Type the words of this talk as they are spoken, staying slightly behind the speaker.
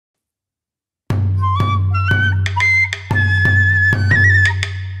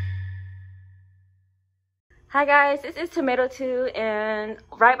Hi guys, this is Tomato 2 and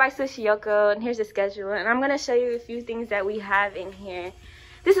right by Sushi Yoko, and here's the schedule. And I'm going to show you a few things that we have in here.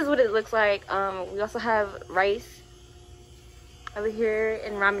 This is what it looks like. We also have rice over here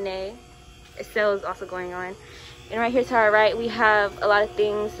and ramen. A sale is also going on. And right here to our right, we have a lot of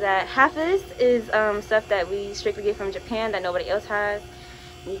things that half of this is stuff that we strictly get from Japan that nobody else has.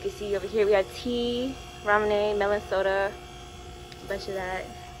 And you can see over here we have tea, ramen, melon soda, a bunch of that.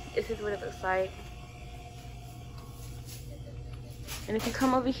 This is what it looks like. And if you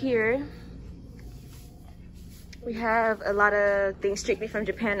come over here, we have a lot of things strictly from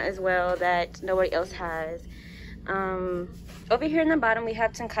Japan as well that nobody else has. Over here in the bottom, we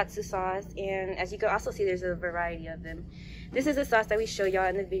have tonkatsu sauce, and as you can also see, there's a variety of them. This is the sauce that we show y'all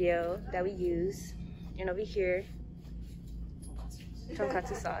in the video that we use. And over here,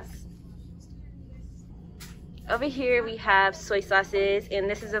 tonkatsu sauce. Over here, we have soy sauces, and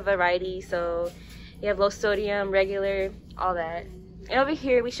this is a variety, so you have low sodium, regular, all that. And over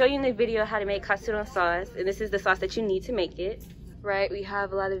here, we show you in the video how to make katsudon sauce, and this is the sauce that you need to make it. Right, we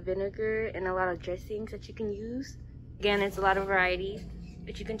have a lot of vinegar and a lot of dressings that you can use. Again, it's a lot of variety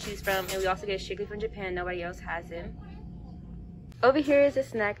that you can choose from, and we also get strictly from Japan. Nobody else has them. Over here is the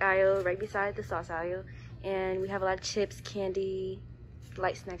snack aisle right beside the sauce aisle, and we have a lot of chips, candy,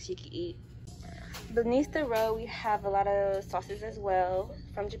 light snacks you can eat. Beneath the row, we have a lot of sauces as well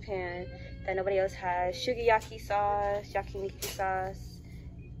from Japan that nobody else has. Sugiyaki sauce, yakiniku sauce.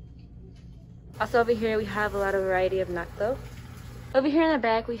 Also over here, we have a lot of variety of natto. Over here in the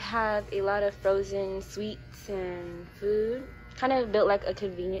back, we have a lot of frozen sweets and food. Kind of built like a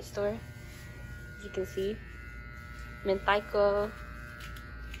convenience store, as you can see. Mentaiko,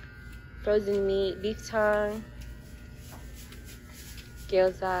 frozen meat, beef tongue,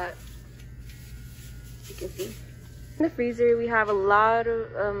 gyoza, you can see. In the freezer, we have a lot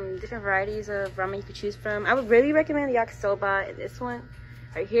of different varieties of ramen you could choose from. I would really recommend the yakisoba and this one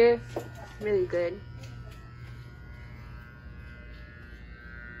right here. Really good.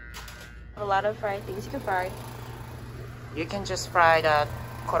 A lot of fried things you can fry. You can just fry the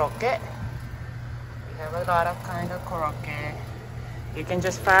korokke. We have a lot of kind of korokke. You can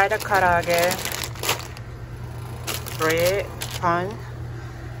just fry the karaage, bread, pan.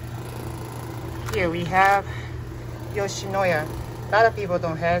 Here we have Yoshinoya. A lot of people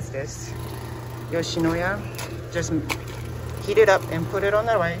don't have this. Yoshinoya. Just heat it up and put it on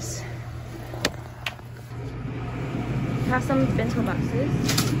the rice. We have some bento boxes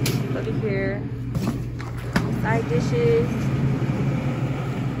over here. Side dishes.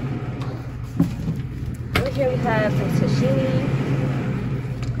 Over here we have some sashimi.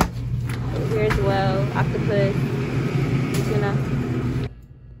 Over here as well, octopus, tuna.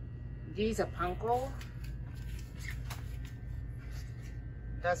 These are panko.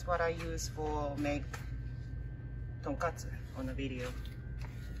 That's what I use for make tonkatsu on the video.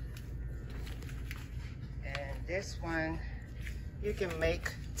 And this one, you can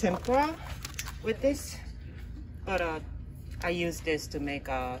make tempura with this, but I use this to make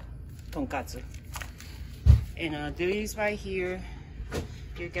tonkatsu. And these right here,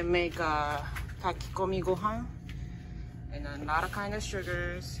 you can make takikomi gohan and a lot of kind of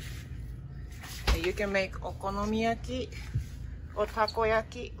sugars. And you can make okonomiyaki or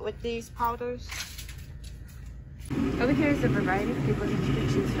takoyaki with these powders. Over here is a variety of pickles that you can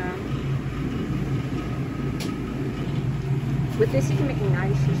choose from. With this, you can make a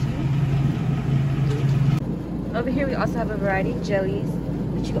nice sushi. Over here, we also have a variety of jellies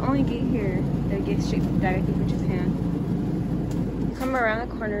that you can only get here that get straight directly from Japan. You come around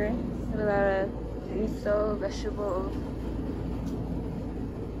the corner with a lot of miso, vegetable.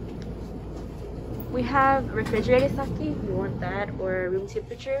 We have refrigerated sake if you want that, or room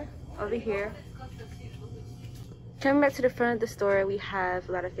temperature over here. Coming back to the front of the store, we have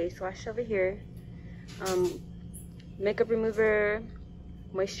a lot of face wash over here. Makeup remover,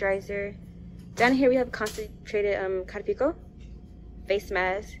 moisturizer. Down here we have concentrated karipiko, face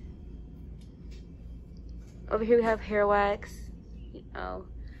mask. Over here we have hair wax,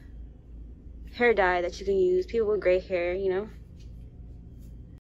 hair dye that you can use. People with gray hair, you know.